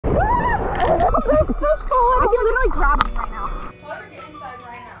There's fish galore. I can literally grab them right now. Tell her to get inside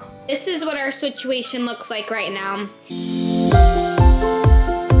right now. This is what our situation looks like right now.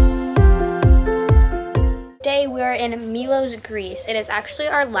 Today we're in Milos Greece. It is actually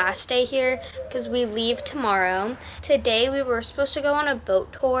our last day here because we leave tomorrow. Today we were supposed to go on a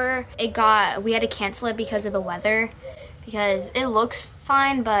boat tour. We had to cancel it because of the weather, because it looks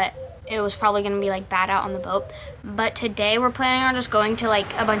fine, but it was probably gonna be like bad out on the boat. But today we're planning on just going to like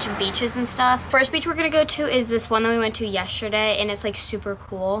a bunch of beaches and stuff. First beach we're gonna go to is this one that we went to yesterday, and it's like super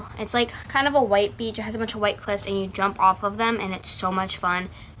cool. It's like kind of a white beach. It has a bunch of white cliffs and you jump off of them, and it's so much fun.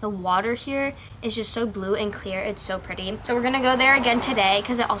 The water here is just so blue and clear. It's so pretty. So we're gonna go there again today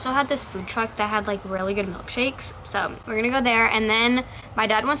because it also had this food truck that had like really good milkshakes. So we're gonna go there, and then my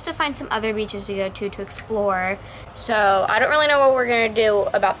dad wants to find some other beaches to go to explore. So I don't really know what we're gonna do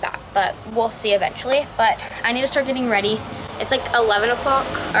about that, but we'll see eventually. But I need to start getting ready. It's like 11 o'clock.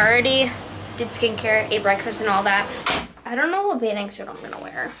 I already did skincare, ate breakfast and all that. I don't know what bathing suit I'm gonna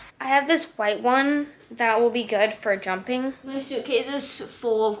wear. I have this white one that will be good for jumping. My suitcase is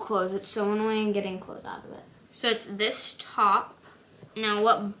full of clothes. It's so annoying getting clothes out of it. So it's this top. Now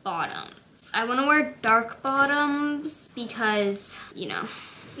what bottoms? I wanna wear dark bottoms because, you know,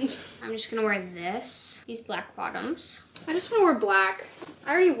 I'm just gonna wear these black bottoms. I just want to wear black.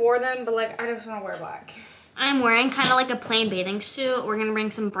 I already wore them, but like, I just want to wear black. I'm wearing kind of like a plain bathing suit. We're gonna bring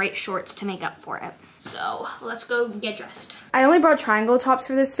some bright shorts to make up for it. So let's go get dressed. I only brought triangle tops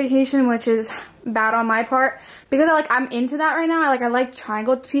for this vacation, which is bad on my part because I'm into that right now. I like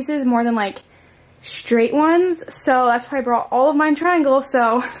triangle pieces more than like straight ones. So that's why I brought all of mine triangle.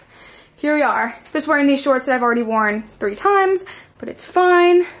 So here we are. Just wearing these shorts that I've already worn 3 times, but it's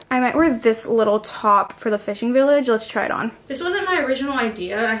fine. I might wear this little top for the fishing village. Let's try it on. This wasn't my original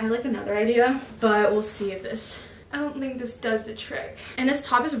idea. I had like another idea, but we'll see if this, I don't think this does the trick. And this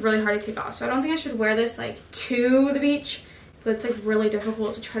top is really hard to take off, so I don't think I should wear this like to the beach, but it's like really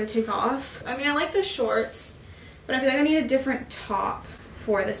difficult to try to take off. I mean, I like the shorts, but I feel like I need a different top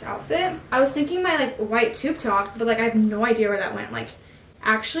for this outfit. I was thinking my like white tube top, but like I have no idea where that went. Like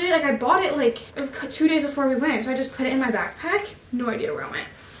actually, like I bought it like 2 days before we went, so I just put it in my backpack. No idea where it went.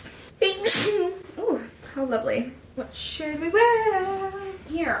 Oh, how lovely. What should we wear?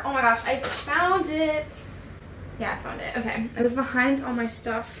 Here, oh my gosh, I found it. Yeah, I found it. Okay, it was behind all my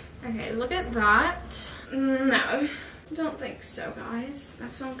stuff. Okay, look at that. No, don't think so, guys.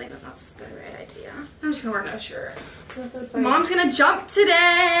 I don't think that's the right idea. I'm just gonna wear no shirt. Mom's gonna jump today.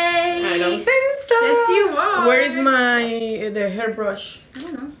 I don't think so. Yes, you are. Where is the hairbrush? I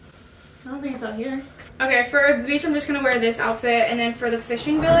don't know. I don't think it's out here. Okay, for the beach, I'm just gonna wear this outfit, and then for the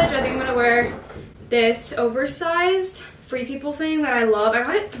fishing village, I think I'm gonna wear this oversized Free People thing that I love. I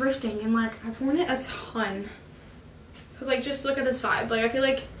got it thrifting, and like I've worn it a ton. Cause like just look at this vibe. Like I feel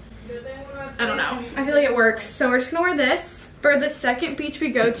like, I don't know. I feel like it works. So we're just gonna wear this. For the second beach we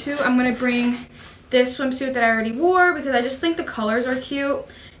go to, I'm gonna bring this swimsuit that I already wore because I just think the colors are cute,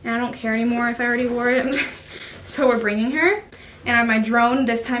 and I don't care anymore if I already wore it. So we're bringing her. And I have my drone.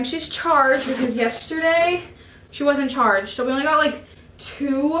 This time she's charged because yesterday she wasn't charged. So we only got like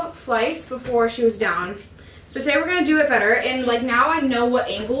 2 flights before she was down. So today we're gonna do it better. And like now I know what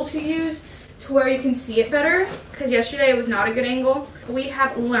angle to use to where you can see it better. Because yesterday it was not a good angle. We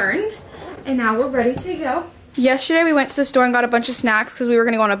have learned, and now we're ready to go. Yesterday we went to the store and got a bunch of snacks because we were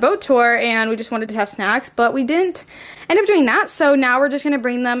gonna go on a boat tour and we just wanted to have snacks, but we didn't end up doing that. So now we're just gonna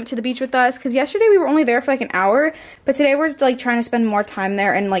bring them to the beach with us because yesterday we were only there for like an hour, but today we're like trying to spend more time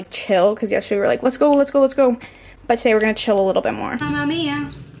there and like chill because yesterday we were like, let's go, let's go, let's go. But today we're gonna chill a little bit more. Mamma mia,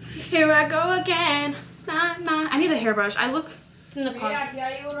 here I go again. I need the hairbrush. I look in the car.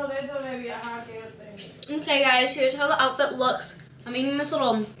 Okay guys, here's how the outfit looks. I'm eating this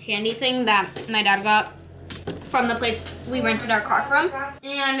little candy thing that my dad got from the place we rented our car from,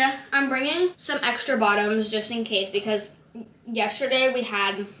 and I'm bringing some extra bottoms just in case because yesterday we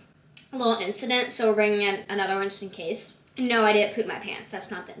had a little incident, so we're bringing in another one just in case. No, I didn't poop my pants. That's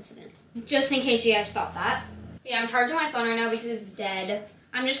not the incident. Just in case you guys thought that. Yeah, I'm charging my phone right now because it's dead.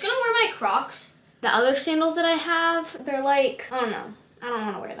 I'm just gonna wear my Crocs. The other sandals that I have, they're like, I don't know. I don't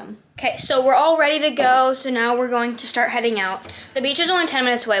want to wear them. Okay, so we're all ready to go. So now we're going to start heading out. The beach is only 10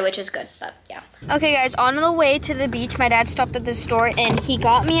 minutes away, which is good, but yeah. Okay guys, on the way to the beach, my dad stopped at this store and he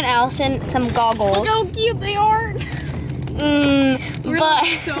got me and Allison some goggles. Look how cute they are. We're but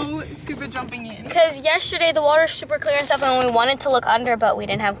so stupid jumping in. Because yesterday the water's super clear and stuff and we wanted to look under, but we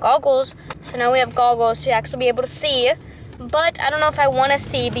didn't have goggles. So now we have goggles to actually be able to see. But I don't know if I want to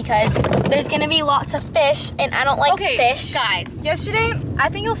see because there's going to be lots of fish and I don't like fish. Guys, yesterday, I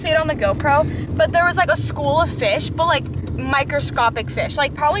think you'll see it on the GoPro, but there was like a school of fish, but like microscopic fish,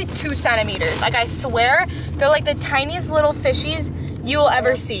 like probably 2 centimeters. Like I swear, they're like the tiniest little fishies you'll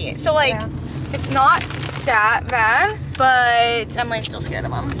ever see. So like, it's not that bad, but I'm like still scared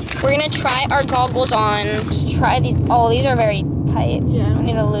of them. We're gonna try our goggles on. Just try these. Oh, these are very tight. Yeah. I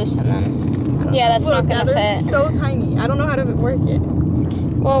need to loosen them. Yeah, that's not gonna fit. So tiny. I don't know how to work it.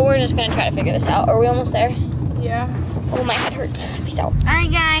 Well, we're just gonna try to figure this out. Are we almost there? Yeah. Oh, my head hurts. Peace out. All right,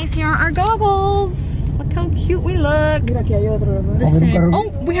 guys, here are our goggles. Look how cute we look. Oh,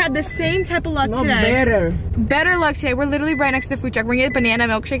 we had the same type of luck today. Better luck today. We're literally right next to the food truck. We're gonna get a banana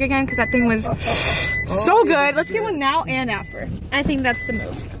milkshake again because that thing was so good. Let's get one now and after. I think that's the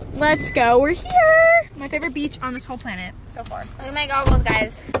move. Let's go. We're here. My favorite beach on this whole planet so far. Look at my goggles,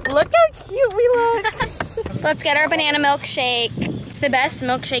 guys. Look how cute we look. So let's get our banana milkshake. It's the best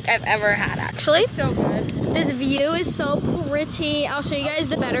milkshake I've ever had, actually. So good. This view is so pretty. I'll show you guys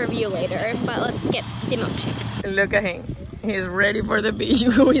the better view later, but let's get the milkshake. Look at him. He's ready for the beach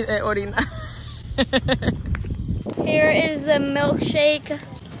with the orina. Here is the milkshake.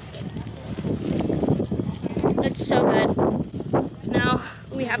 It's so good. Now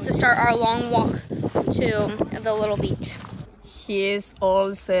we have to start our long walk to the little beach. He is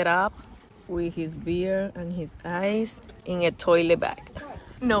all set up with his beer and his ice in a toilet bag.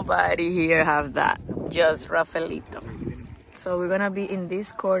 Nobody here have that, just Rafaelito. So we're gonna be in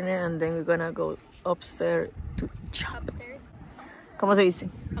this corner and then we're gonna go upstairs to chop. Upstairs? ¿Cómo se dice?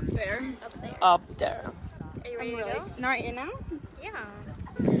 Up there. Up there. Up there. Are you ready to go? Not right now? Yeah.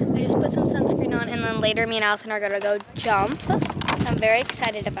 I just put some sunscreen on and then later me and Allison are gonna go jump. I'm very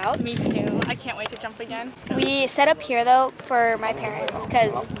excited about. Me too. I can't wait to jump again. We set up here though for my parents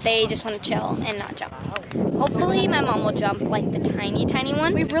because they just want to chill and not jump. Hopefully my mom will jump like the tiny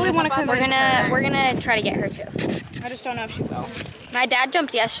one. We really want to convince her. We're gonna try to get her too. I just don't know if she will. My dad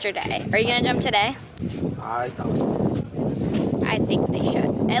jumped yesterday. Are you gonna jump today? I think they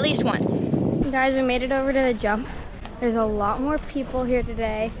should. At least once. Guys, we made it over to the jump. There's a lot more people here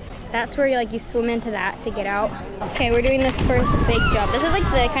today. That's where you swim into that to get out. Okay, we're doing this first big jump. This is like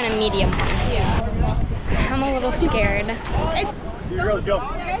the kind of medium one. Yeah. I'm a little scared. You girls go.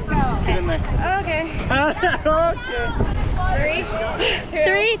 Get in there. Okay. Okay.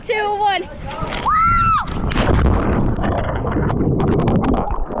 3, 2, 1.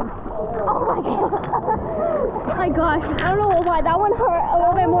 Oh my gosh, I don't know why that one hurt a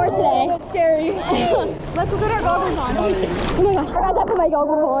little bit more today. That's scary. Let's put our goggles on. Oh my gosh, I forgot to put my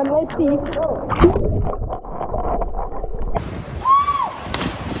goggles on. Let's see.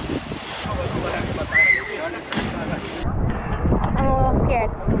 I'm a little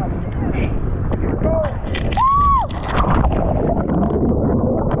scared.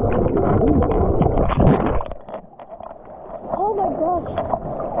 Oh my gosh.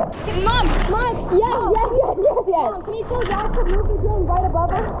 Hey, Mom! Yes. Mom, can you tell Dad to move the drone right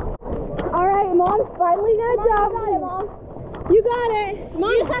above us? Alright, Mom's finally gonna jump. You got it, Mom. You got it.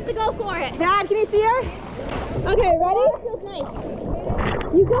 Mom, You just have to go for it. Dad, can you see her? Okay, ready? It feels nice.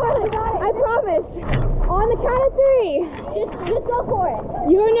 You got it. I promise. On the count of 3. Just go for it.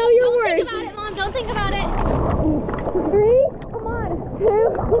 You know your Don't words. think about it, Mom. Don't think about it. 3. Come on.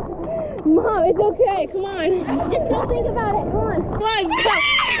 2. Mom, it's okay. Come on. Just don't think about it. Come on. Come on, go.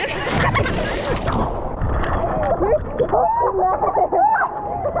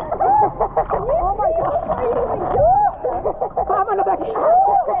 Oh my God. Are you even good? Vámonos de aquí.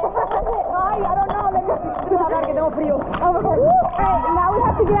 Ay, I don't know. Oh my God. Alright, now we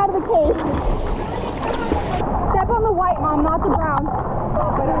have to get out of the cave. Step on the white, Mom, not the brown.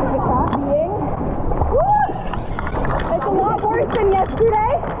 It's a lot worse than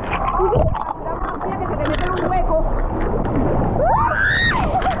yesterday.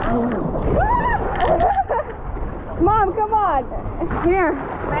 Mom, come on. Here.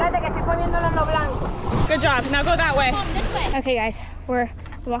 Good job. Now go that way. Mom, this way. Okay, guys, we're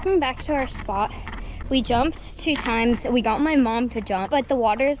walking back to our spot. We jumped 2 times. We got my mom to jump, but the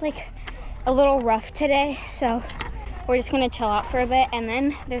water is a little rough today, so we're just gonna chill out for a bit. And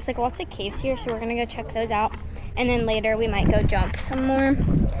then there's lots of caves here, so we're gonna go check those out. And then later we might go jump some more.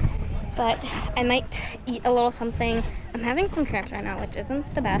 But I might eat a little something. I'm having some cramps right now, which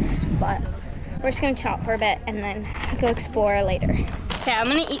isn't the best, but we're just gonna chill out for a bit and then go explore later. Okay, I'm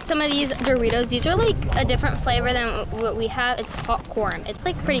gonna eat some of these Doritos. These are a different flavor than what we have. It's hot corn. It's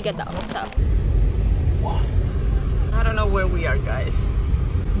pretty good though, so. I don't know where we are, guys.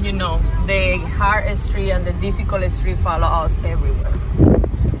 You know, the hard street and the difficult street follow us everywhere.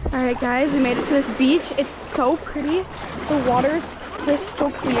 All right, guys, we made it to this beach. It's so pretty. The water is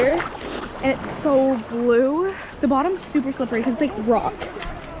crystal clear and it's so blue. The bottom's super slippery because it's like rock.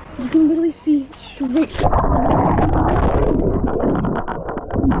 You can literally see straight.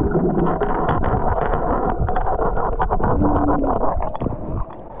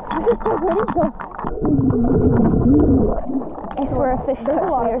 I swear a fish touched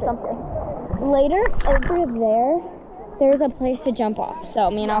me or something. Later, over there, there's a place to jump off. So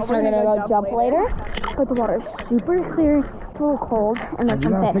me and Austin are gonna go jump later. But the water is super clear, it's a little cold, and there's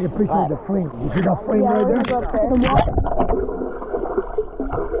some fish. Take a picture of the frame. You see that frame right there? Go up there.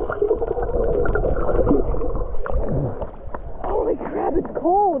 Holy crap, it's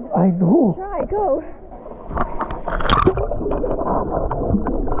cold. I know. Try, go.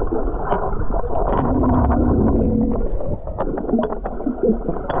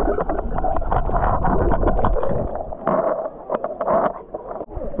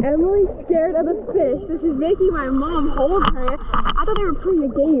 Emily's scared of the fish, so she's making my mom hold her. I thought they were playing a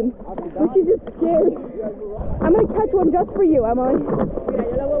game, but she's just scared. I'm gonna catch one just for you, Emily.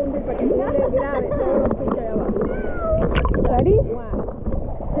 Ready? 1,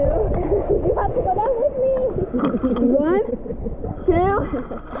 2. You have to go down with me. 1, 2.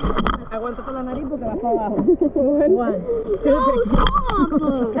 Aguanta por la nariz porque va para abajo. 1, 2.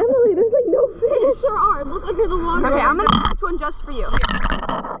 Emily, there's like no fish. There are. Look under the water. Okay, I'm gonna catch one just for you.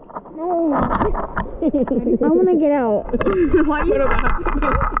 No. I wanna get out. Why are you?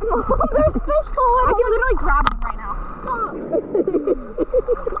 There's fish galore. I can literally grab one right now.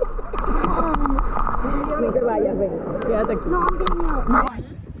 No te vayas, ven. Quédate aquí. No, I'm getting out.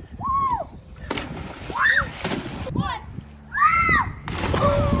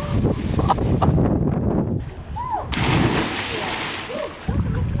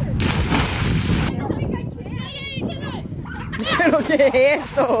 ¿Pero qué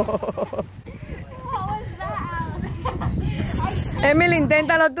es eso? Emily,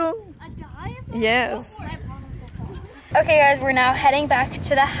 inténtalo tú. Yes. Okay guys, we're now heading back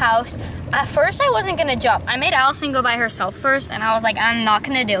to the house. At first I wasn't gonna jump. I made Allison go by herself first and I was like, I'm not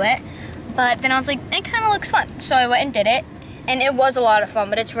gonna do it. But then I was like, it kind of looks fun. So I went and did it and it was a lot of fun,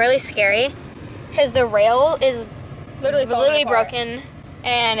 but it's really scary because the rail is literally broken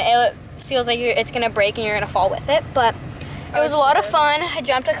and it feels like it's gonna break and you're gonna fall with it. But it was a lot of fun. I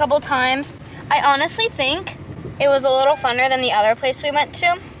jumped a couple times. I honestly think it was a little funner than the other place we went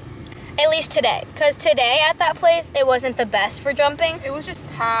to. At least today, because today at that place, it wasn't the best for jumping. It was just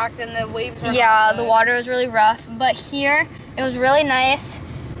packed and the waves were Yeah, the water was really rough, but here, it was really nice,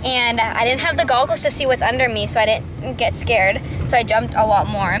 and I didn't have the goggles to see what's under me, so I didn't get scared, so I jumped a lot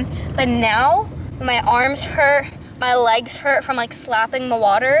more. But now, my arms hurt, my legs hurt from like slapping the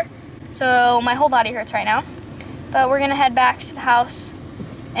water, so my whole body hurts right now. But we're gonna head back to the house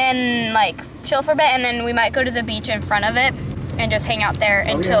and like chill for a bit, and then we might go to the beach in front of it and just hang out there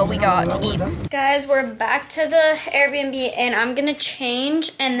until we go out to eat. Guys, we're back to the Airbnb and I'm gonna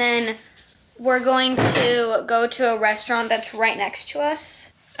change and then we're going to go to a restaurant that's right next to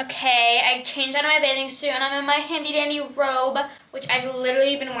us. Okay, I changed out of my bathing suit and I'm in my handy dandy robe, which I've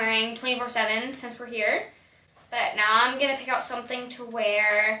literally been wearing 24/7 since we're here. But now I'm gonna pick out something to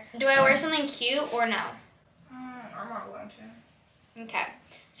wear. Do I wear something cute or no? I'm not going to. Okay,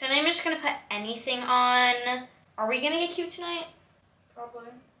 so then I'm just gonna put anything on. Are we gonna get cute tonight?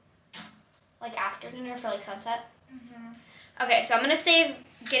 Probably. Like after dinner for like sunset? Okay, so I'm gonna save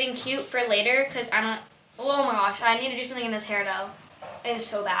getting cute for later because I don't, oh my gosh, I need to do something in this hair though. It is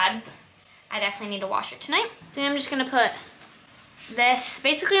so bad. I definitely need to wash it tonight. So I'm just gonna put this,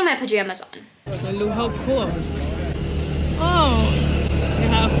 basically my pajamas on. So look how cool. Oh, you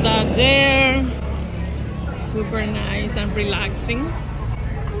have that there. Super nice and relaxing.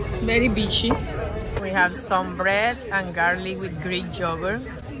 Very beachy. We have some bread and garlic with Greek yogurt.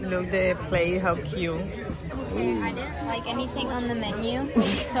 Look the plate, how cute. Okay, I didn't like anything on the menu,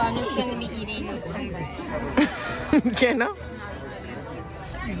 so I'm just gonna be eating some bread. ¿Qué no?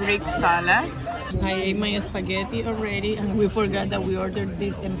 Greek salad. I ate my spaghetti already and we forgot that we ordered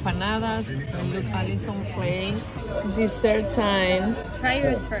these empanadas. And look, Alison plate. Dessert time. Try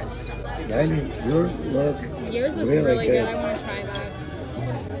yours first. Kylie, yours look Yours looks really good. I want to try that.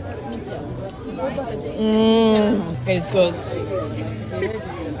 Me too. It's good.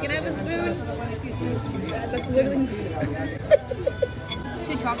 Can I have a spoon? That's literally...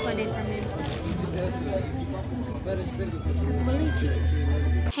 Too chocolatey for me. It's literally cheese.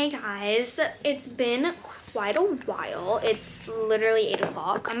 Hey guys, it's been quite a while. It's literally 8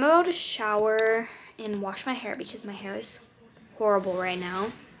 o'clock. I'm about to shower and wash my hair because my hair is horrible right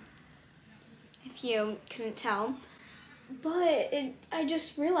now. If you couldn't tell. But I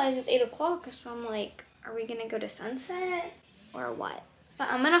just realized it's 8 o'clock, so I'm like, are we gonna go to sunset or what? But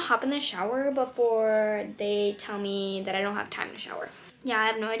I'm gonna hop in the shower before they tell me that I don't have time to shower. Yeah, I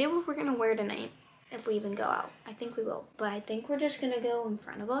have no idea what we're gonna wear tonight, if we even go out. I think we will, but I think we're just gonna go in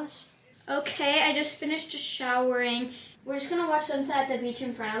front of us Okay, I just finished showering. We're just gonna watch sunset at the beach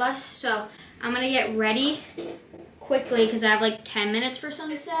in front of us. So I'm gonna get ready quickly because I have like 10 minutes for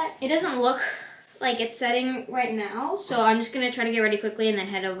sunset. It doesn't look like it's setting right now. So I'm just gonna try to get ready quickly and then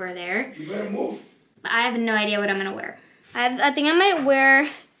head over there. You better move. I have no idea what I'm gonna wear. I think I might wear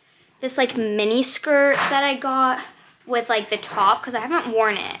this like mini skirt that I got with like the top because I haven't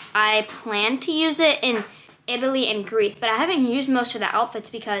worn it. I plan to use it in Italy and Greece, but I haven't used most of the outfits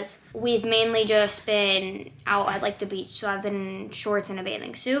because we've mainly just been out at like the beach. So I've been in shorts and a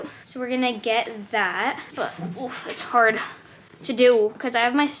bathing suit. So we're gonna get that, but oof, it's hard to do because I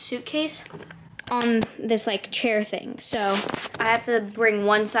have my suitcase on this like chair thing. So I have to bring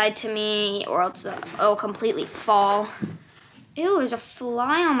one side to me or else it'll completely fall. Ew, there's a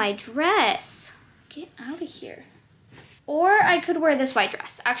fly on my dress. Get out of here. Or I could wear this white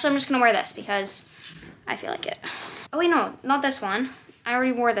dress. Actually, I'm just gonna wear this because I feel like it. Oh wait, no, not this one. I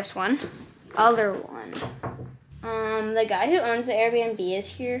already wore this one. Other one. The guy who owns the Airbnb is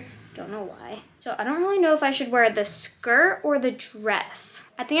here. Don't know why. So I don't really know if I should wear the skirt or the dress.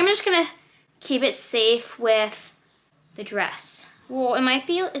 I think I'm just gonna keep it safe with the dress. Well, it might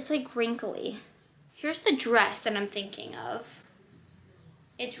be, it's like wrinkly. Here's the dress that I'm thinking of.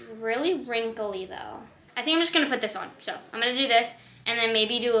 It's really wrinkly though. I think I'm just gonna put this on. So I'm gonna do this and then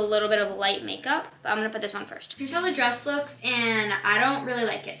maybe do a little bit of light makeup, but I'm gonna put this on first. Here's how the dress looks and I don't really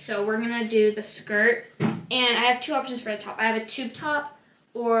like it. So we're gonna do the skirt and I have two options for the top. I have a tube top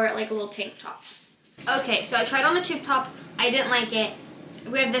or like a little tank top. Okay, so I tried on the tube top. I didn't like it.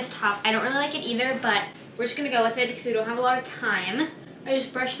 We have this top. I don't really like it either, but we're just gonna go with it because we don't have a lot of time. I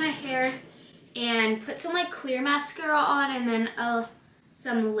just brushed my hair and put some like clear mascara on and then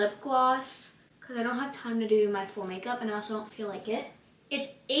some lip gloss because I don't have time to do my full makeup and I also don't feel like it. It's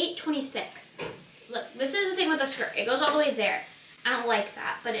 8:26. Look, this is the thing with the skirt. It goes all the way there. I don't like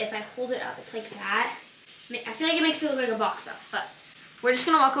that, but if I hold it up, it's like that. I feel like it makes me look like a box though, but we're just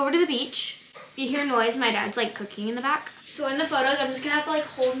gonna walk over to the beach. If you hear noise, my dad's like cooking in the back. So in the photos, I'm just gonna have to like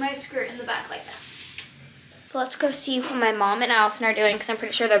hold my skirt in the back like that. But let's go see what my mom and Allison are doing because I'm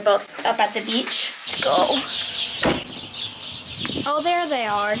pretty sure they're both up at the beach. Let's go. Oh, there they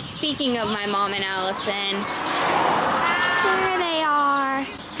are. Speaking of my mom and Allison. There they are.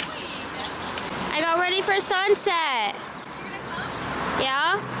 I got ready for sunset.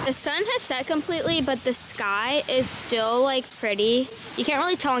 Yeah? The sun has set completely, but the sky is still like pretty. You can't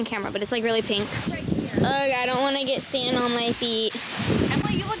really tell on camera, but it's like really pink. Ugh, I don't want to get sand on my feet.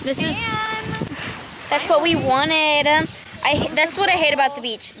 Emily, you look tan. That's what we wanted. That's what I hate about the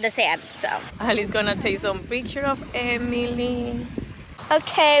beach, the sand, so. Ali's gonna take some picture of Emily.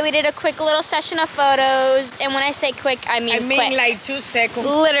 Okay, we did a quick little session of photos. And when I say quick, I mean quick. like 2 seconds.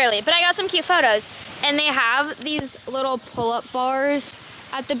 Literally, but I got some cute photos. And they have these little pull-up bars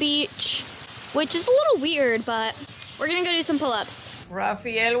at the beach, which is a little weird, but we're gonna go do some pull-ups.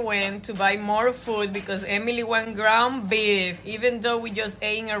 Raphael went to buy more food because Emily went ground beef, even though we just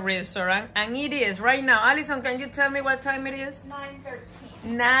ate in a restaurant. And it is right now. Alison, can you tell me what time it is?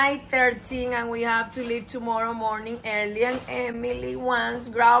 9:13. 9:13, and we have to leave tomorrow morning early. And Emily wants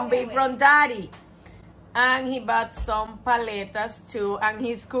ground beef from Daddy. And he bought some paletas too. And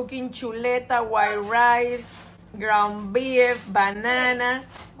he's cooking chuleta, white rice, ground beef, banana.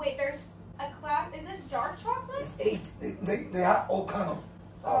 Wait, there's a clap. Is this dark chocolate? 8. They have all kind of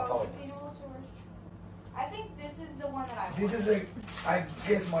colors. I think this is the one that I want. This is I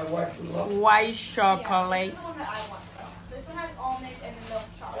guess my wife would love. White chocolate. This is the one that I want though. This one has almond and milk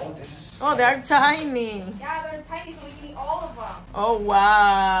chocolate. Oh, this is. Oh, they're tiny. Yeah, they're tiny, so we can eat all of them. Oh,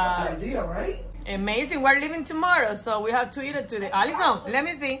 wow. That's the idea, right? Amazing. We're leaving tomorrow, so we have to eat it today. Alison, let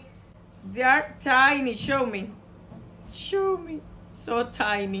me see. They are tiny. Show me. Show me. So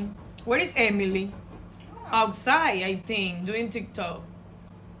tiny. Where is Emily? Outside, I think, doing TikTok.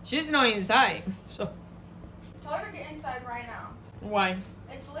 She's not inside. So Tell her to get inside right now. why?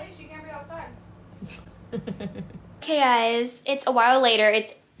 It's late. She can't be outside. Okay guys, it's a while later.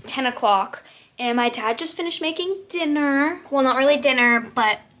 It's 10 o'clock and my dad just finished making dinner. Well, not really dinner,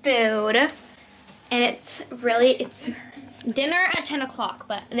 but food. And it's dinner at 10 o'clock,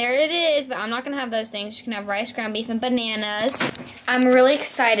 but there it is. But I'm not gonna have those things. Just gonna have rice, ground beef, and bananas. I'm really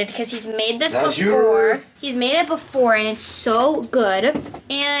excited because he's made this before. He's made it before and it's so good.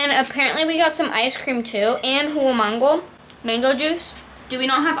 And apparently we got some ice cream too and mango juice. Do we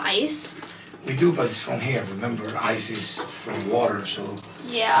not have ice? We do, but it's from here. Remember, ice is from water, so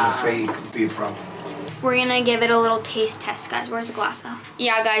Yeah. I'm afraid it could be a problem. We're gonna give it a little taste test, guys. Where's the glass though?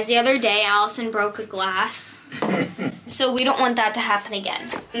 Yeah, guys, the other day Allison broke a glass. So we don't want that to happen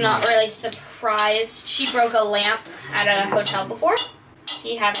again. I'm not really surprised. She broke a lamp at a hotel before.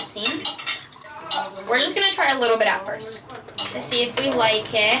 you haven't seen. We're just gonna try a little bit at first to see if we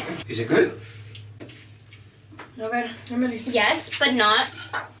like it. Is it good? No bad. Emily. Yes, but not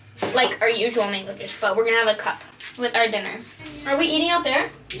like our usual mango juice, but we're gonna have a cup with our dinner. Are we eating out there?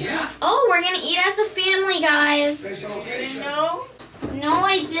 Yeah. Oh, we're gonna eat as a family, guys. Special occasion. No. No,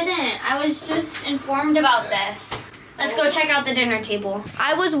 I didn't. I was just informed about this. Let's go check out the dinner table.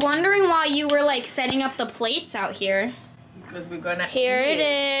 I was wondering why you were like setting up the plates out here. Because we're gonna Here eat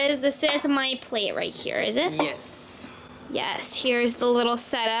it is. This is my plate right here, is it? Yes. Yes, here's the little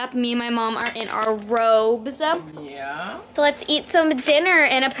setup. Me and my mom are in our robes. Yeah. So let's eat some dinner.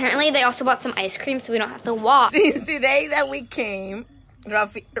 And apparently they also bought some ice cream so we don't have to walk. Since the day that we came,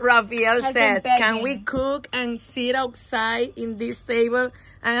 Rafael said, can we cook and sit outside in this table?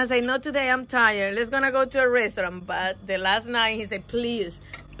 And I said, no, today I'm tired. Let's gonna go to a restaurant. But the last night he said, please,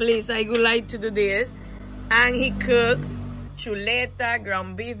 I would like to do this. And he cooked chuleta,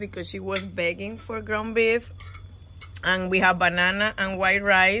 ground beef, because she was begging for ground beef. And we have banana and white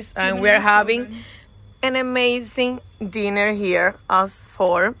rice. And we're having an amazing dinner here, us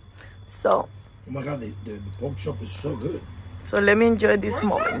four. So, Oh my God, the pork chop is so good. so let me enjoy this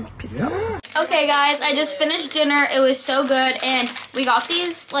moment. Peace out. Okay guys, I just finished dinner. It was so good. And we got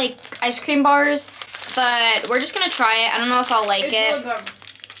these like ice cream bars. But we're just gonna try it. I don't know if I'll like It's it. really good.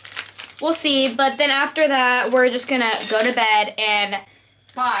 We'll see. But then after that, we're just gonna go to bed and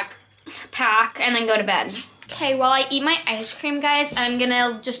pack and then go to bed. Okay, while I eat my ice cream, guys, I'm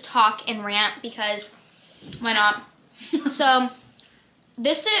gonna just talk and rant because why not? So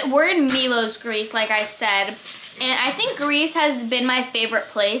we're in Milos, Greece, like I said, and I think Greece has been my favorite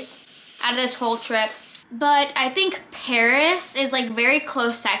place out of this whole trip. But I think Paris is like very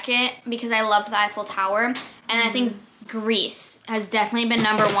close second because I loved the Eiffel Tower, and I think Greece has definitely been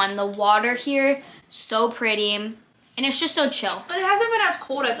number one. The water here, so pretty, and it's just so chill. But it hasn't been as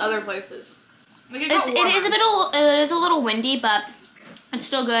cold as other places. Like it is a little windy, but it's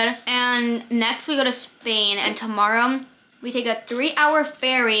still good. And next we go to Spain, and tomorrow we take a 3-hour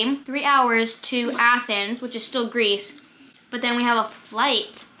ferry, 3 hours to Athens, which is still Greece. But then we have a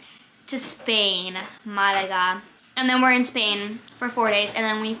flight to Spain, Malaga. And then we're in Spain for 4 days, and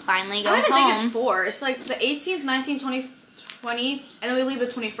then we finally go I don't even home. think it's 4. It's like the 18th, 19th, 20th, 20, and then we leave the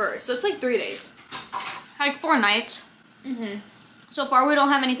 21st. So it's like 3 days. Like 4 nights. So far we don't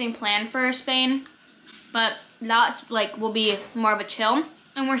have anything planned for Spain, but that's like will be more of a chill.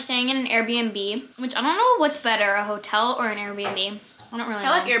 And we're staying in an Airbnb, which I don't know what's better, a hotel or an Airbnb. I don't really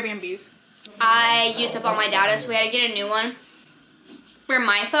know. I like Airbnbs. I used up all my data, so we had to get a new one. For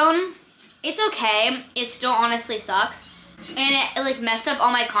my phone, it's okay. It still honestly sucks. And it like messed up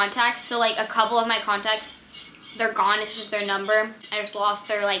all my contacts, so like a couple of my contacts, they're gone. It's just their number. I just lost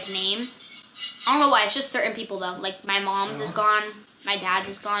their like name. I don't know why, it's just certain people though. Like my mom's is gone, my dad's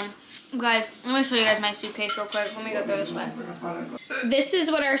is gone. Guys, I'm gonna show you guys my suitcase real quick. Let me go through this way. This is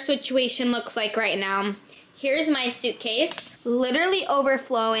what our situation looks like right now. Here's my suitcase, literally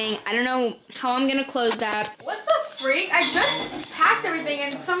overflowing. I don't know how I'm gonna close that. What the freak? I just packed everything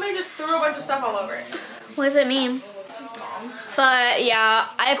and somebody just threw a bunch of stuff all over it. What does it mean? But yeah,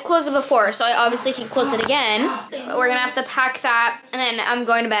 I've closed it before, so I obviously can close it again. But we're gonna have to pack that, and then I'm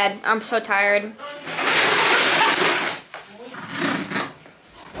going to bed. I'm so tired.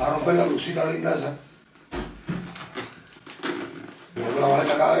 A romper la lucita linda esa. Porque la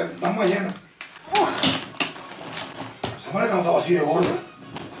maleta cada vez está más llena. Esa maleta no estaba así de gorda.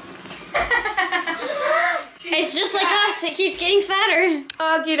 It's just like us, it keeps getting fatter.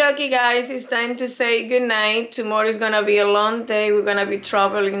 Okie dokie, guys, it's time to say goodnight. Tomorrow is gonna be a long day. We're gonna be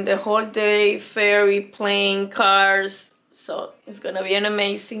traveling the whole day, ferry, plane, cars. So it's gonna be an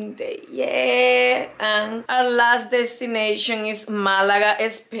amazing day. Yeah. And our last destination is Malaga,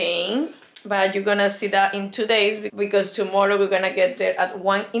 Spain. But you're gonna see that in 2 days because tomorrow we're gonna get there at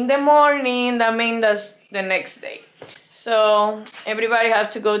 1 in the morning. That means that's the next day. So everybody have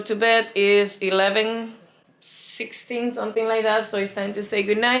to go to bed. It's 11:16, something like that. So it's time to say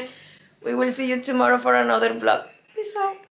goodnight. We will see you tomorrow for another vlog. Peace out.